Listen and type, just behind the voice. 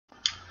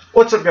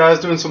What's up, guys?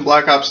 Doing some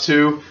Black Ops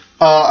 2.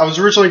 I was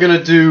originally going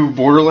to do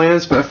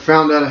Borderlands, but I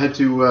found out I had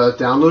to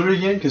download it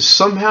again because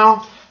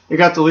somehow it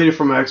got deleted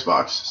from my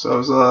Xbox. So I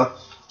was a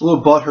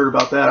little butthurt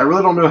about that. I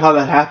really don't know how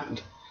that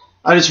happened.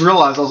 I just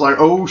realized, I was like,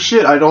 oh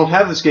shit, I don't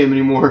have this game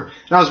anymore.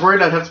 And I was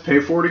worried I'd have to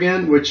pay for it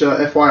again, which,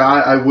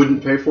 FYI, I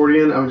wouldn't pay for it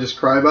again. I would just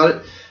cry about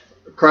it.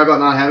 Cry about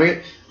not having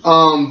it.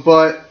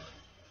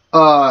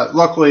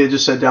 Luckily it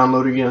just said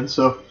download again.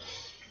 So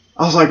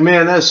I was like,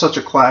 man, that is such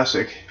a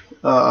classic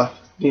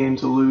game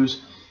to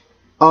lose.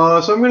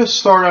 So I'm going to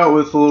start out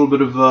with a little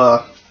bit of,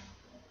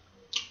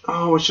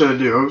 what should I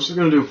do? I was just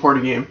going to do a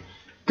party game.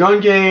 Gun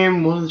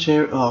game, one in the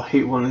chamber. Oh, I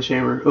hate one in the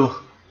chamber.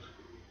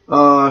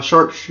 Ugh.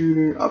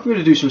 Sharpshooter. I'm going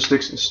to do some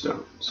sticks and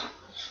stones.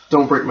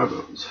 Don't break my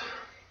bones.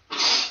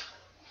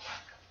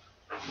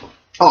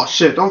 Oh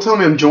shit, don't tell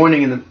me I'm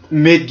joining in the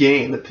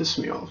mid-game. That pissed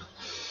me off.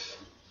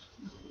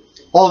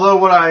 Although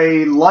what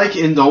I like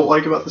and don't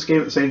like about this game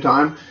at the same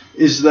time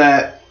is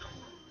that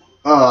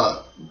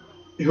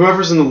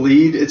whoever's in the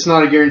lead, it's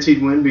not a guaranteed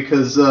win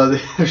because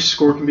their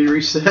score can be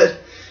reset.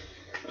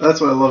 That's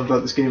what I love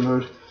about this game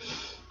mode.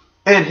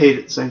 And hate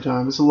at the same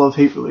time. It's a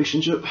love-hate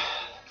relationship.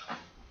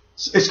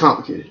 It's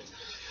complicated.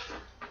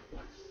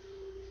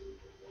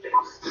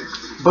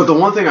 But the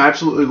one thing I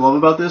absolutely love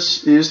about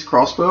this is the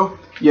crossbow.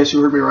 Yes,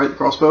 you heard me right, the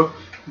crossbow.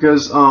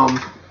 Because,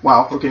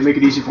 wow, okay, make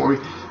it easy for me.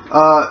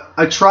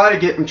 I'm trying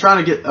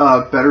to get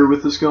better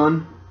with this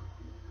gun.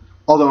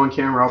 Although on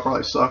camera I'll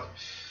probably suck.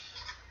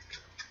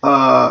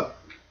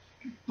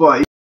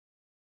 But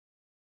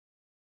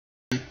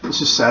it's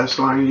just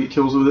satisfying to get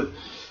kills with it.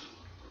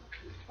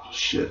 Oh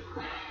shit.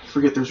 I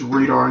forget there's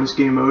radar in this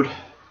game mode.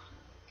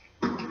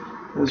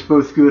 That's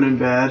both good and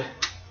bad.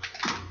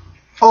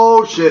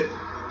 Oh shit.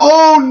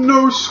 Oh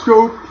no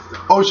scope.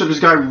 Oh shit, there's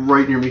a guy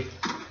right near me.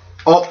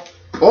 Oh,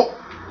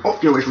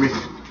 get away from me.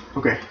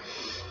 Okay.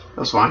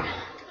 That's fine.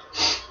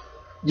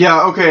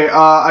 Yeah, okay,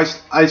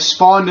 I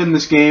spawned in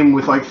this game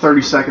with like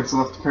 30 seconds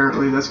left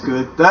apparently. That's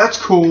good. That's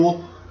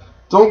cool.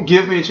 Don't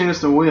give me a chance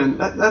to win.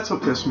 That's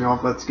what pissed me off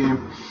about this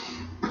game.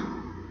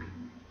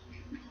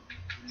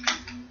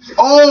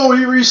 Oh,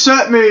 he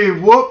reset me.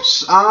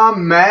 Whoops,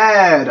 I'm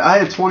mad. I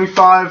had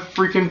 25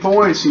 freaking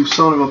points, you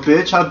son of a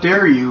bitch. How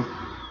dare you?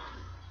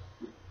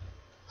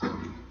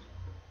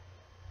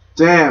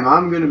 Damn,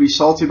 I'm going to be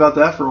salty about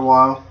that for a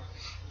while.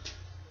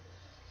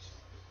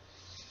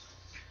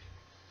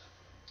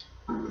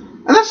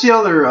 And that's the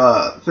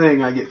other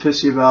thing I get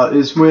pissy about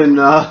is when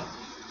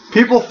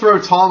people throw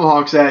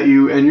tomahawks at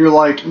you and you're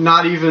like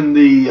not even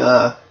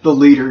the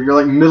leader. You're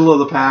like middle of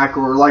the pack,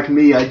 or like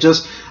me. I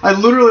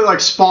literally like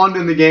spawned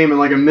in the game and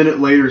like a minute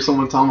later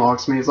someone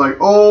tomahawks me. It's like,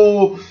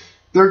 oh,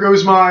 there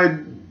goes my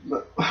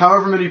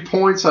however many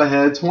points I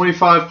had,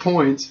 25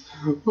 points.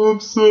 I'm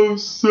so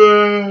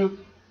sad.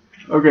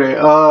 Okay,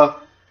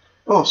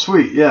 oh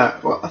sweet, yeah.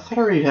 Well, I thought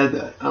I already had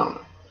that. I don't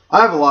know.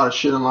 I have a lot of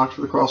shit unlocked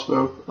for the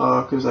crossbow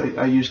because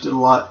I used it a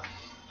lot.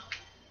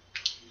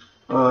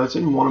 It's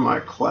in one of my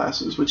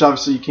classes, which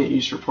obviously you can't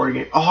use for a party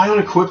game. Oh, I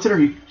unequipped it? Are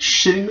you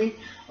shitting me?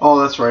 Oh,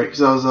 that's right,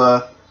 because I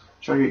was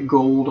trying to get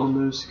gold on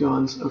those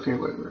guns. Okay,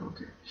 whatever,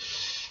 okay.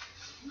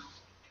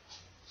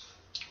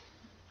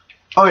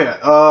 Oh yeah,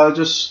 I'm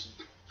just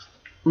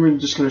going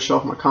to show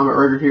off my combat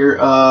record here.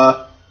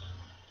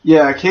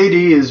 Yeah,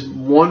 KD is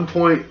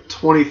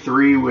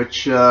 1.23,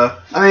 which, I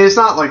mean, it's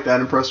not like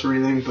that impressive or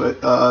anything, but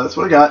that's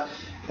what I got.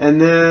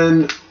 And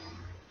then,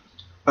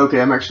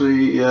 okay, I'm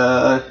actually,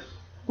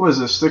 what is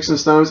this, Sticks and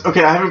Stones?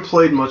 Okay, I haven't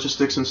played much of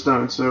Sticks and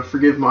Stones, so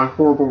forgive my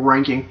horrible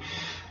ranking.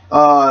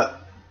 The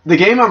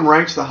game I'm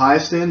ranked the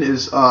highest in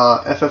is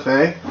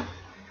FFA,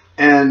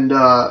 and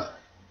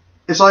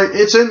it's like,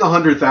 it's in the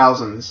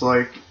 100,000s.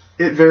 Like,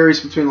 it varies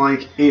between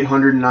like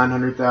 800 and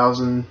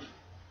 900,000.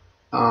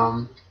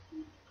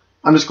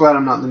 I'm just glad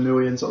I'm not in the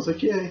millions. I was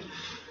like, yay.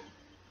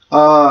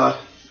 Oh,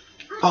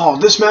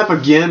 this map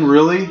again,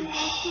 really?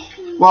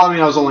 Well, I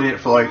mean, I was only in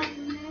it for like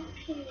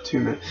 2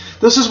 minutes.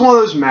 This is one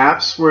of those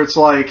maps where it's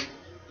like,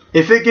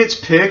 if it gets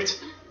picked,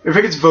 if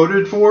it gets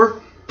voted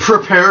for,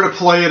 prepare to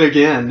play it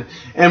again.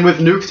 And with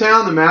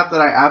Nuketown, the map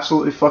that I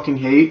absolutely fucking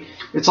hate,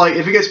 it's like,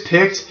 if it gets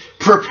picked,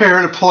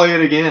 prepare to play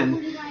it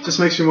again. It just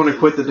makes me want to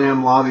quit the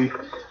damn lobby.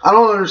 I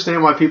don't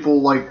understand why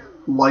people like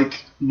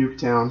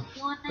Nuketown.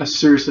 I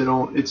seriously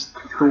don't. It's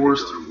the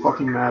worst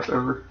fucking map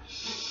ever.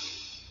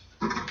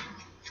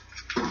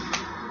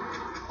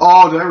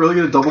 Oh, did I really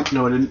get a double?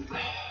 No, I didn't.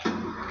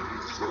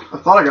 I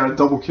thought I got a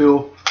double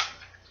kill.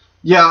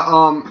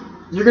 Yeah,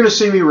 you're gonna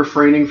see me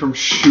refraining from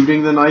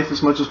shooting the knife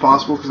as much as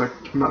possible because I'm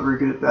not very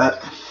good at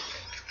that.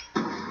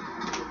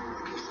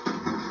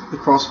 The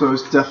crossbow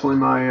is definitely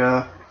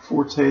my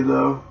forte,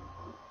 though.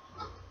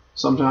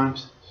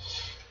 Sometimes.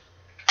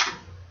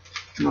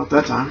 Not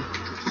that time.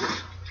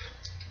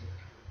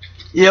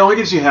 Yeah, it only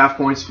gives you half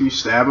points if you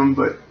stab him,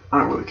 but I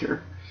don't really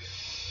care.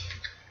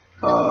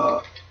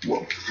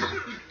 Whoa.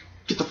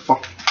 Get the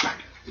fuck back.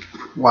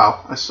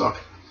 Wow, I suck.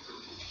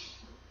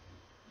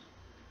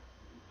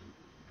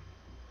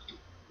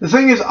 The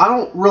thing is, I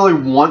don't really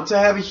want to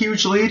have a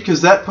huge lead,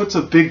 because that puts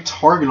a big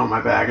target on my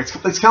back. It's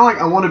kind of like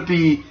I want to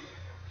be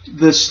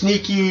the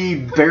sneaky,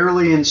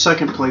 barely in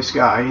second place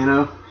guy, you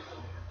know?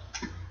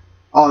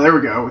 Oh, there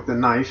we go, with the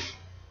knife.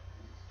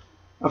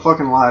 I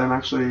fucking lied, I'm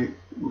actually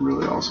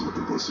really awesome with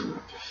the ballistic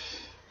knife.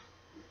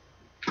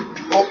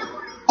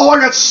 Oh, I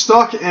got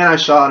stuck and I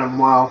shot him,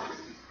 wow.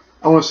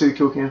 I want to see the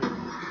kill cam.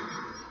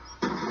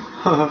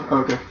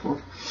 Okay, cool.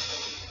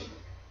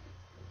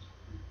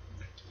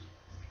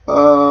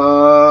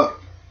 Oh,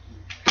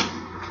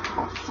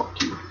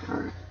 fuck you.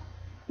 Alright.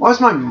 Why is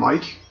my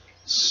mic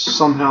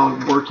somehow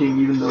working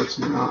even though it's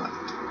not?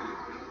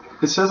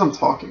 It says I'm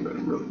talking, but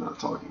I'm really not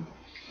talking.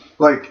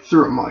 Like,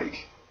 through a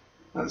mic.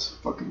 That's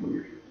fucking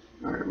weird.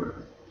 Alright,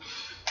 whatever.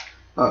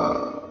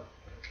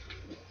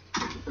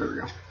 There we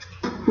go.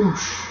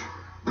 Oof.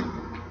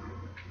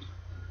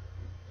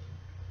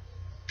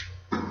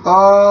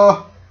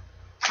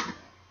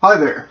 Hi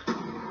there.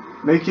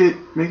 Make it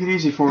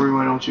easy for me,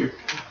 why don't you?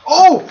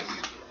 Oh!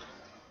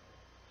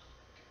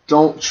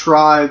 Don't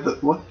try the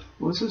what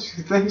does this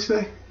thing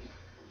say?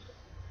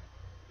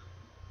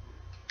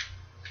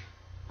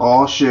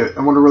 Oh shit!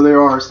 I wonder where they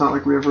are. It's not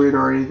like we have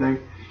radar or anything.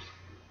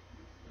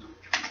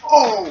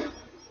 Oh!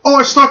 Oh!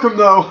 I stuck him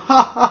though.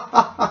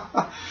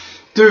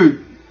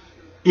 Dude.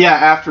 Yeah,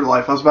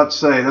 afterlife. I was about to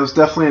say that was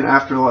definitely an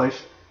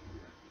afterlife.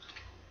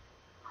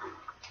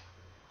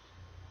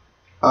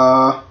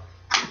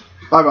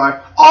 Bye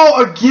bye.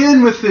 Oh,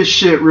 again with this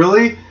shit,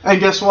 really? And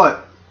guess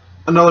what?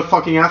 Another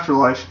fucking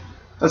afterlife.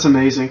 That's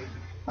amazing.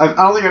 I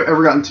don't think I've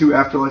ever gotten 2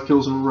 afterlife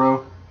kills in a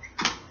row.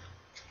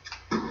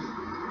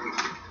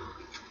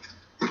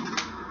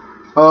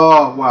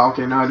 Oh, wow,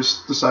 okay, now I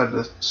just decided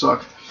to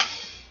suck.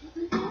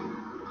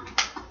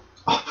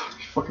 Oh, are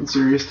you fucking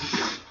serious?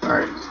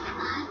 Alright.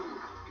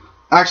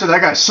 Actually,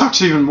 that guy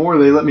sucks even more.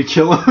 They let me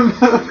kill him.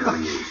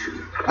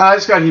 I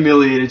just got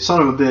humiliated.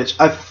 Son of a bitch.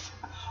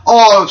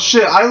 Oh,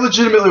 shit. I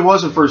legitimately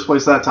was in first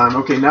place that time.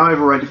 Okay, now I have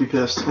a right to be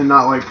pissed. And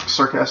not, like,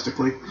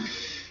 sarcastically.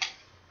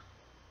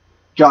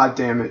 God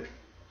damn it.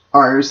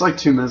 Alright, there's like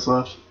 2 minutes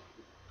left.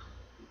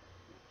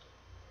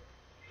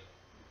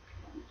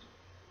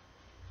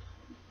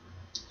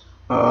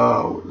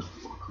 Where the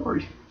fuck are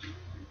you?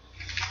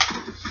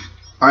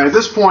 Alright, at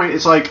this point,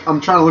 it's like, I'm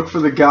trying to look for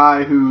the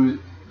guy who...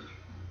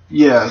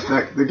 Yeah,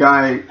 the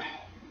guy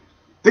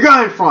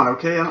in front,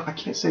 okay? I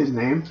can't say his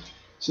name.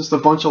 It's just a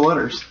bunch of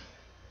letters.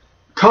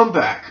 Come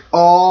back.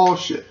 Oh,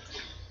 shit.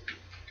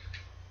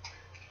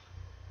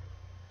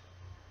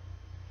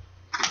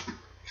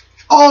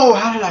 Oh,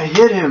 how did I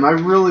hit him? I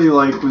really,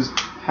 like, was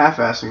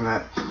half-assing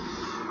that.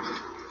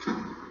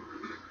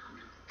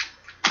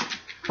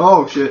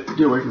 Oh, shit.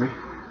 Get away from me.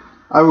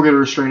 I will get a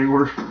restraining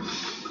order.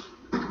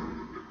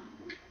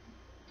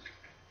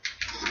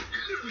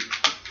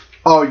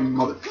 Oh, you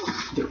mother...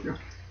 There we go.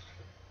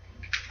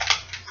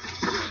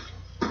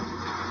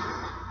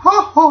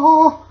 Ha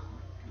ha!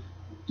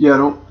 Yeah,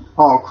 don't...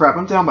 Oh, crap.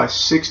 I'm down by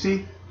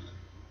 60?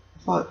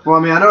 Well, I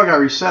mean, I know I got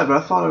reset, but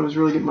I thought I was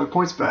really getting my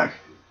points back.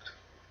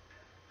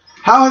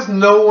 How has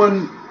no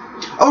one...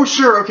 Oh,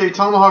 sure, okay,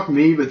 tomahawk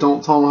me, but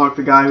don't tomahawk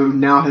the guy who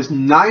now has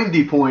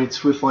 90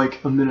 points with,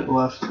 like, a minute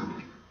left.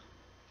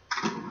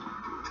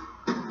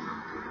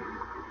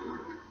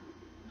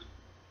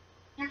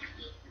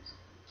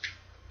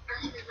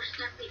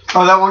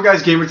 Oh, that one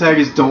guy's gamer tag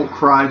is don't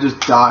cry, just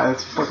die.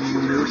 That's fucking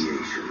weird.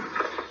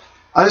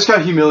 I just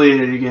got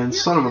humiliated again.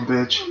 Son of a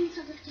bitch.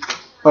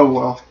 Oh,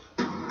 well.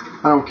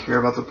 I don't care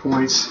about the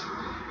points.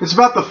 It's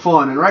about the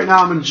fun, and right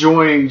now I'm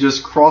enjoying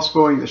just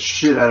crossbowing the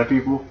shit out of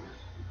people.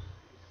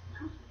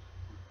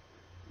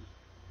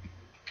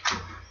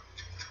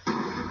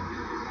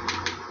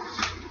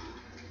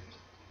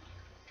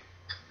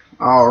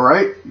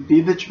 Alright,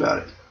 be a bitch about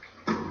it.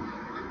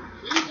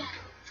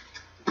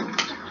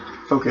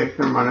 Okay,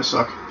 never mind, I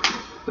suck.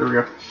 There we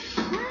go.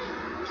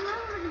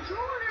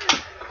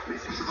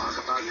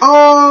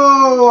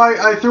 Oh,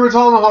 I threw a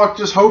tomahawk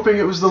just hoping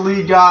it was the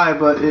lead guy,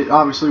 but it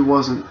obviously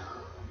wasn't.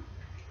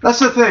 That's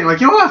the thing,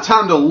 like, you don't have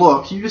time to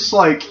look. You just,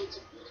 like,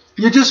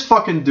 you just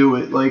fucking do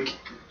it, like.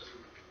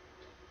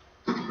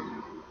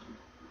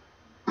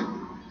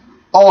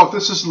 Oh, if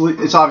this is,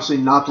 it's obviously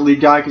not the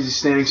lead guy because he's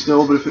standing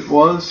still, but if it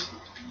was,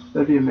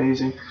 that'd be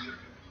amazing.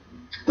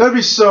 That'd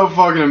be so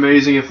fucking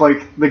amazing if,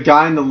 like, the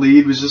guy in the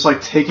lead was just,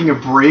 like, taking a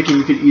break and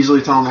you could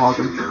easily tomahawk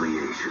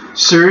him.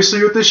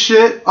 Seriously with this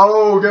shit?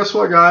 Oh, guess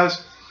what,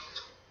 guys?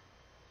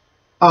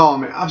 Oh,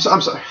 man, I'm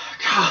sorry.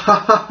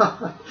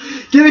 God.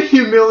 Getting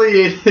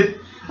humiliated.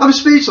 I'm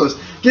speechless.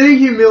 Getting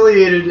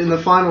humiliated in the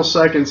final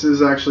seconds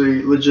is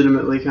actually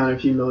legitimately kind of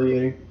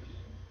humiliating.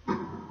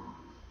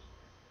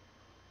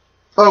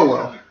 Oh,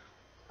 well.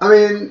 I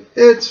mean,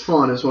 it's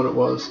fun is what it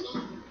was.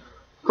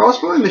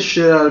 Crossbowing the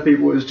shit out of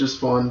people is just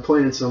fun,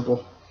 plain and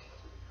simple.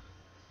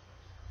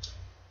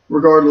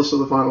 Regardless of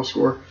the final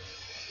score.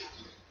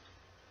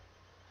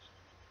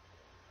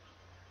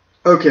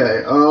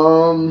 Okay,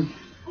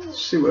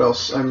 let's see what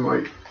else I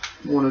might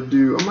want to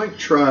do. I might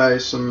try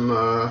some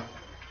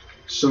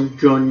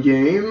gun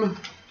game.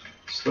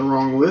 It's the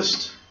wrong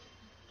list.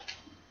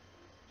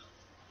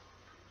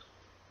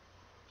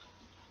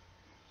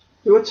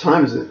 Hey, what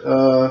time is it?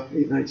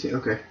 8:19,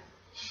 okay.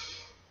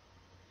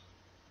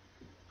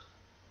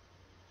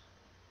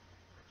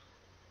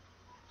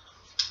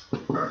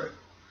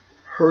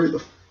 Hurry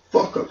the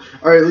fuck up.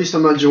 Alright, at least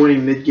I'm not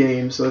joining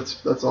mid-game, so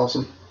that's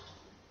awesome.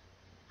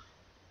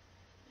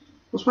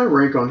 What's my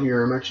rank on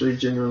here? I'm actually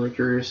genuinely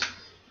curious.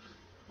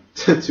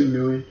 2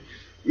 million.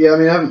 Yeah, I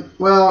mean, I haven't...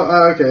 Well,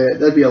 okay,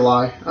 that'd be a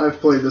lie. I've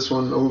played this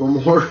one a little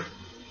more.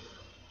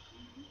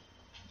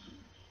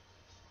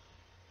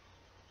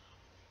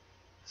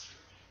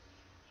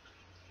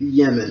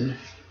 Yemen.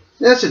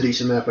 That's a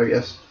decent map, I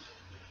guess.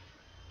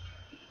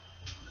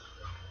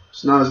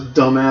 It's not as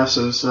dumbass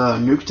as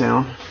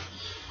Nuketown.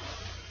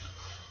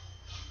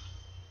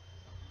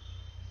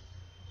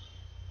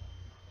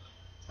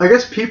 I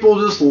guess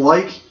people just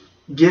like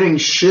getting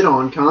shit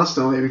on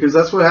constantly because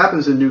that's what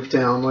happens in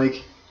Nuketown.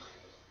 Like,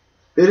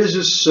 it is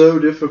just so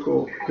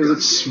difficult because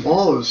it's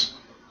small as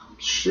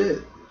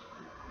shit.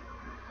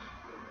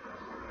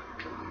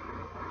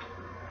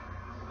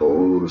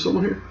 Oh, there's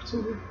someone here.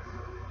 Someone here.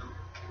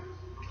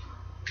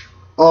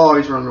 Oh,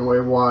 he's running away.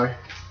 Why?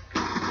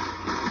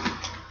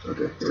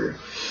 Okay, here we go.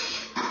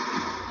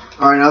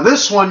 Alright, now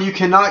this one you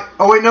cannot...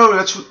 Oh, wait, no,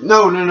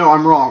 No,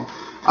 I'm wrong.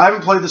 I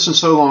haven't played this in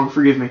so long,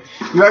 forgive me.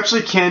 You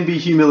actually can be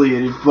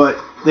humiliated, but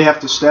they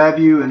have to stab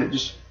you, and it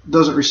just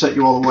doesn't reset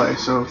you all the way,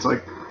 so it's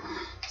like...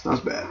 It's not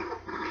as bad.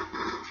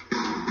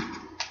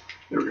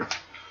 There we go.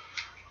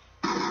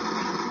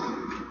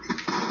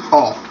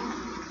 Oh.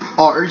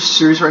 Oh, are you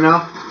serious right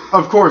now?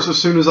 Of course,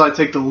 as soon as I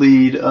take the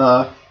lead,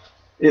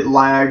 it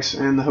lags,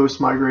 and the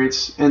host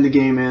migrates, and the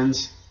game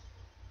ends.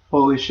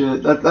 Holy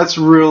shit, that's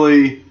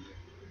really...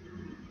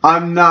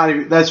 I'm not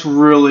even... That's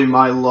really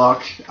my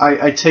luck.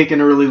 I take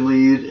an early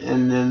lead,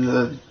 and then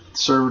the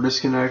server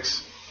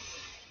disconnects.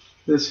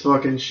 This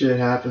fucking shit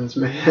happens,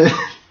 man.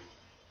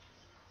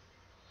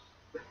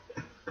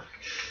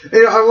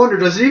 You know, I wonder,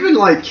 does it even,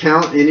 like,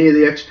 count any of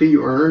the XP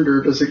you earned,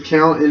 or does it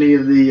count any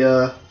of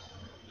the,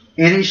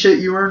 any shit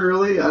you earned,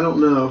 really? I don't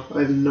know.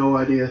 I have no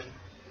idea.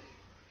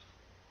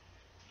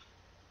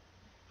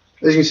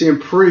 As you can see,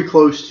 I'm pretty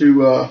close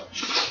to,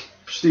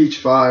 Prestige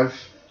 5.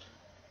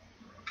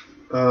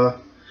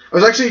 I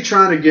was actually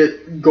trying to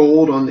get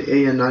gold on the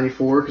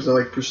AN94 because I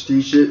like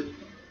prestige it.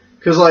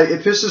 Because like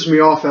it pisses me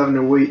off having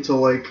to wait till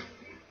like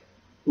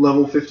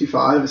level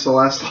 55. It's the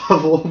last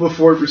level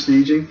before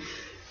prestiging.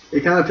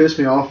 It kind of pissed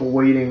me off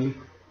waiting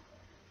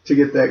to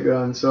get that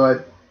gun.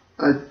 So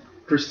I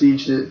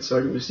prestiged it so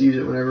I can prestige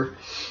it whenever.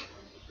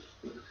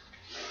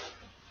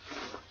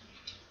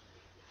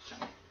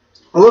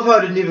 I love how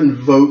I didn't even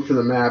vote for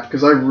the map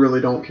because I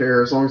really don't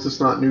care as long as it's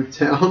not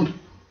Nuketown.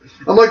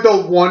 I'm like the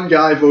one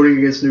guy voting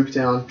against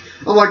Nuketown.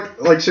 I'm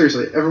like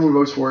seriously, everyone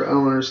votes for it. I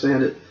don't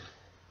understand it.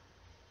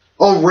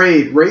 Oh,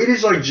 Raid. Raid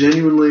is like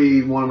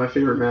genuinely one of my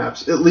favorite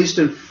maps. At least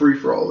in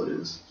free-for-all it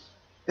is.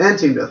 And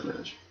Team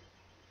Deathmatch.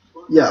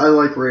 Yeah, I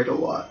like Raid a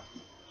lot.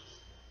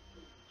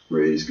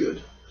 Raid is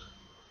good.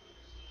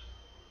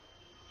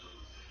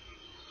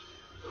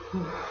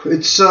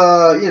 It's, you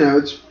know,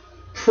 it's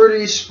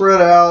pretty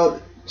spread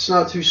out. It's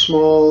not too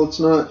small. It's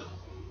not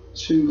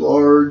too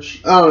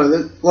large. I don't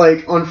know.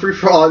 Like on free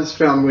for all, I just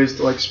found ways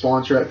to like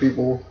spawn trap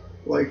people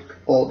like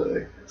all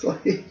day. It's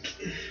like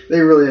they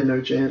really had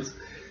no chance.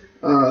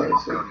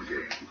 So.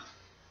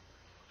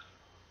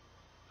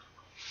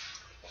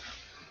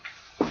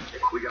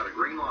 We got a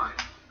green light.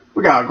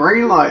 We got a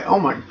green light. Oh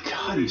my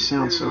god, he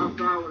sounds so.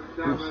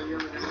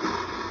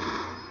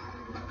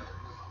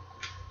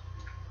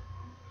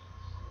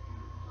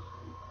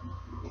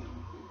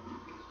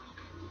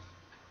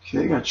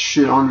 Okay, got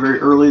shit on very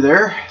early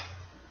there.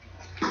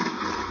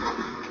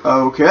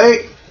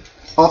 Okay,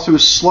 off to a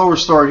slower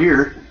start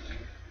here.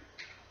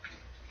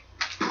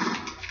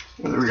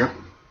 Oh, there we go.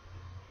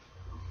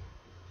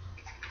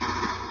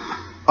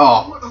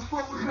 Oh. What the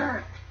fuck was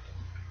that?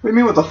 What do you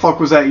mean, what the fuck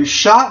was that? You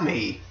shot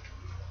me.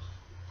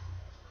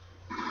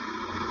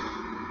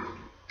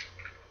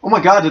 Oh my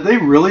god, did they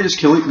really just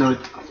kill you? No.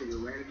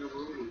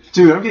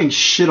 Dude, I'm getting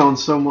shit on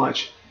so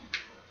much.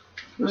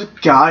 There's a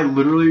guy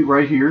literally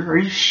right here. Are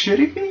you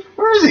shitting me?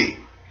 Where is he?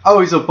 Oh,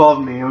 he's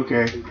above me.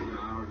 Okay.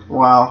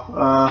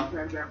 Wow.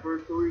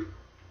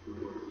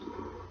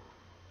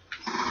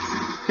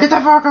 Hit the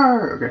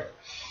fucker! Okay.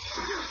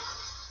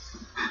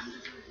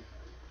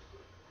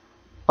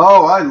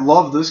 Oh, I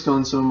love this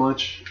gun so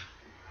much.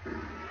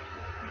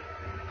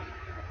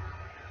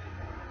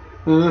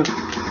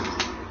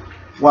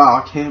 Wow,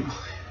 I can't believe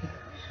it.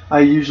 I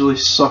usually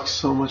suck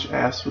so much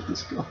ass with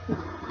this gun.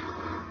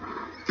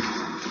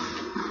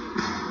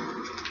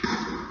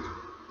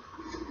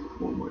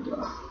 Oh my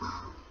god.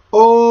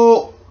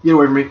 Oh! Get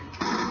away from me.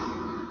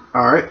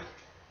 Alright.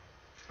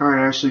 Alright,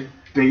 Ashley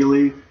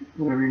Bailey,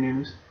 whatever your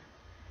name is.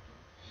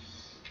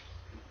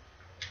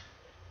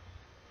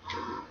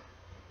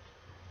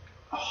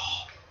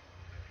 Oh.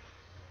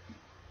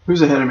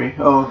 Who's ahead of me?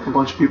 Oh, a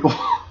bunch of people.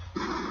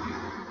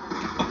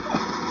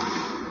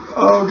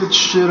 Oh, get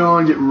shit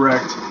on, get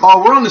wrecked.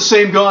 Oh, we're on the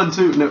same gun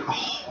too. No.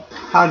 Oh,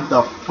 how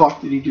the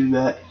fuck did he do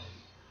that?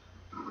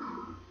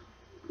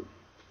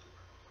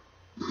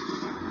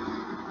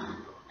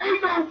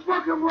 Ain't no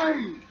fucking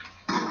way!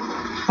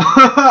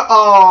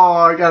 Oh,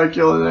 I got a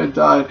kill and I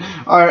died.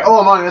 Alright, oh,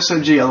 I'm on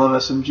SMG. I love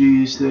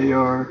SMGs.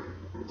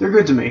 They're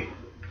good to me.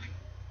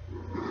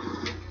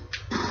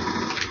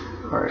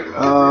 Alright,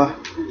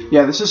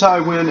 yeah, this is how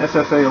I win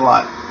FFA a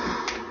lot.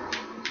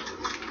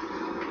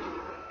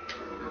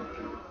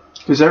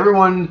 Because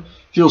everyone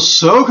feels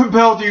so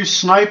compelled to use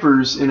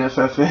snipers in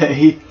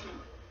FFA.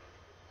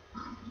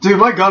 Dude,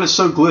 my gun is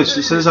so glitched.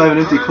 It says I have an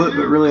empty clip,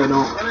 but really I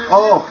don't.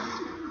 Oh!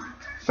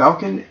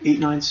 Falcon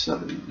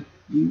 897.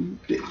 You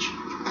bitch.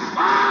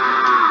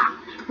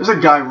 There's a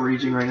guy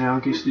raging right now,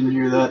 in case you didn't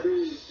hear that.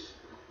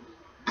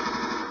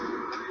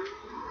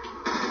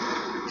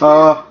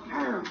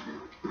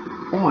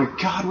 Oh my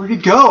god, where'd he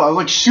go? I was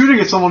like shooting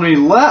at someone and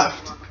he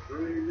left.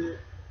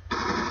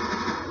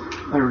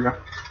 There we go.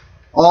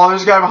 Oh,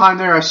 there's a guy behind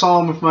there. I saw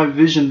him with my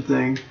vision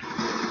thing.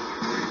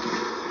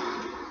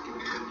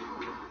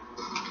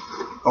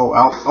 Oh,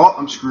 ow. Oh,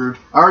 I'm screwed.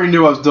 I already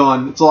knew I was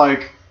done. It's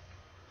like,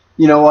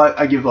 you know what?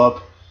 I give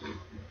up.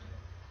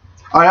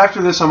 Alright,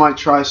 after this I might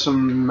try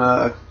some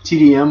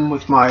TDM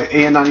with my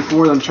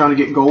AN94 that I'm trying to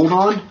get gold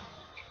on.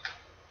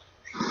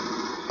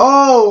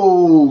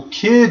 Oh,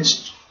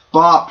 kids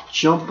bop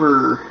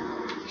jumper.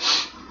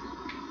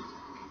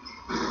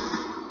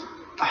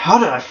 How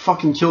did I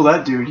fucking kill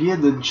that dude? He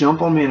had the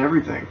jump on me and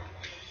everything.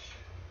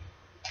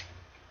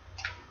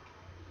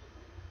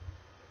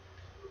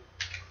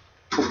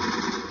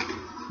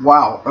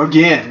 Wow,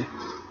 again.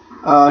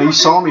 He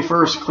saw me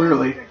first,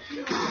 clearly.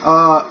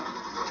 Oh,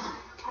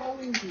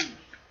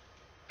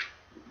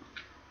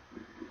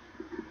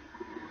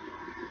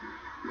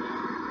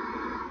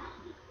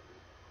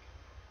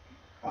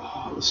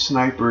 the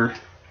sniper.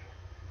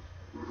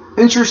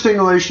 Interesting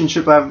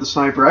relationship I have with the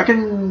sniper. I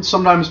can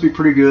sometimes be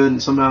pretty good,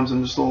 and sometimes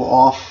I'm just a little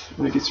off,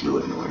 and it gets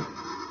really annoying.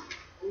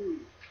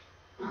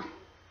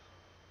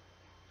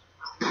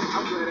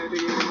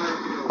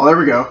 Oh, there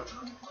we go.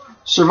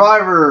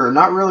 Survivor.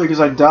 Not really, because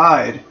I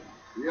died.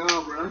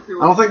 I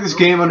don't think this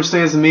game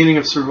understands the meaning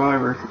of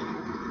Survivor.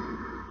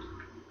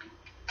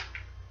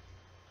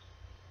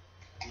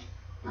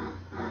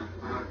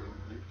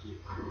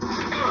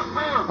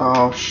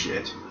 Oh,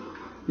 shit.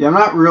 Yeah, I'm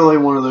not really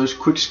one of those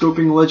quick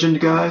scoping legend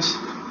guys.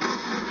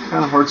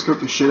 Kind of hard scope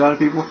the shit out of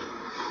people.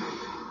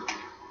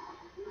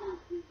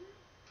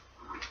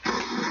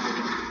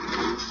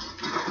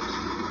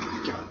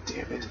 God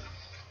damn it.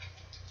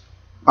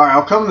 Alright,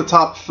 I'll come in the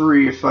top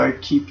 3 if I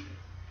keep...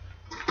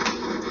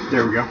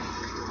 There we go.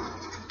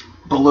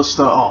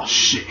 Ballista. Oh,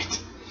 shit.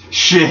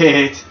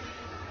 Shit.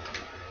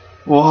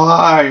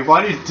 Why?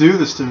 Why do you do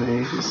this to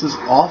me? This is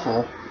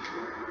awful.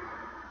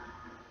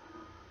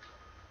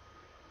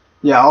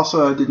 Yeah,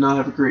 also I did not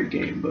have a great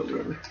game, but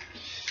whatever.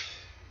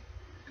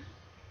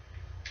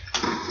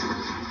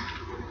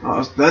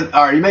 Oh,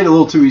 alright, you made it a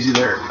little too easy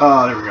there.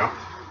 Oh, there we go.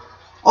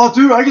 Oh,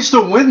 dude, I can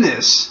still win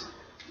this!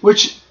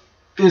 Which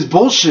is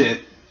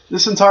bullshit.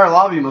 This entire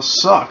lobby must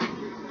suck.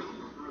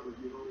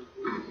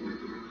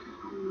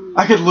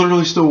 I could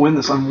literally still win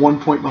this. I'm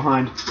 1 point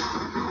behind.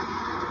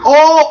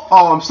 Oh!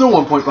 Oh, I'm still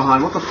 1 point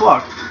behind. What the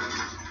fuck?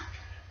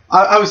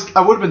 I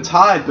would have been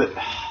tied, but...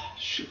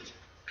 Shit.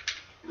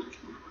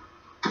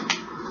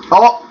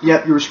 Oh,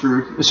 yeah, you were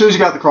screwed. As soon as you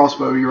got the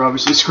crossbow, you were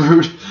obviously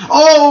screwed.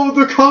 Oh,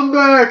 the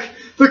comeback!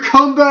 The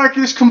comeback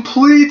is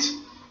complete!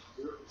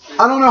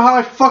 I don't know how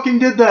I fucking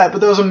did that,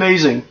 but that was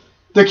amazing.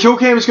 The kill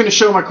cam is going to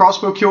show my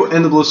crossbow kill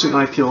and the blue suit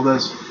knife kill.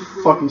 That's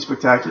fucking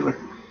spectacular.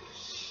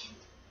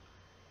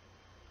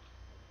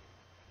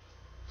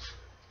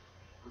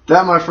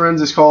 That, my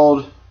friends, is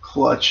called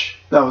clutch.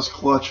 That was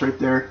clutch right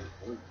there.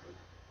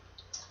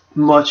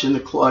 Much in the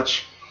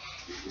clutch.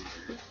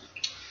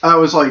 I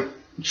was like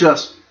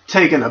just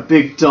taking a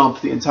big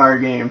dump the entire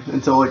game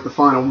until like the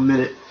final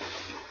minute.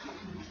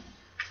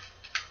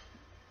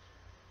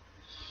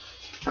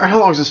 Alright, how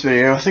long is this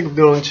video? I think I'm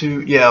going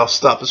to... Yeah, I'll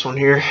stop this one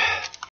here.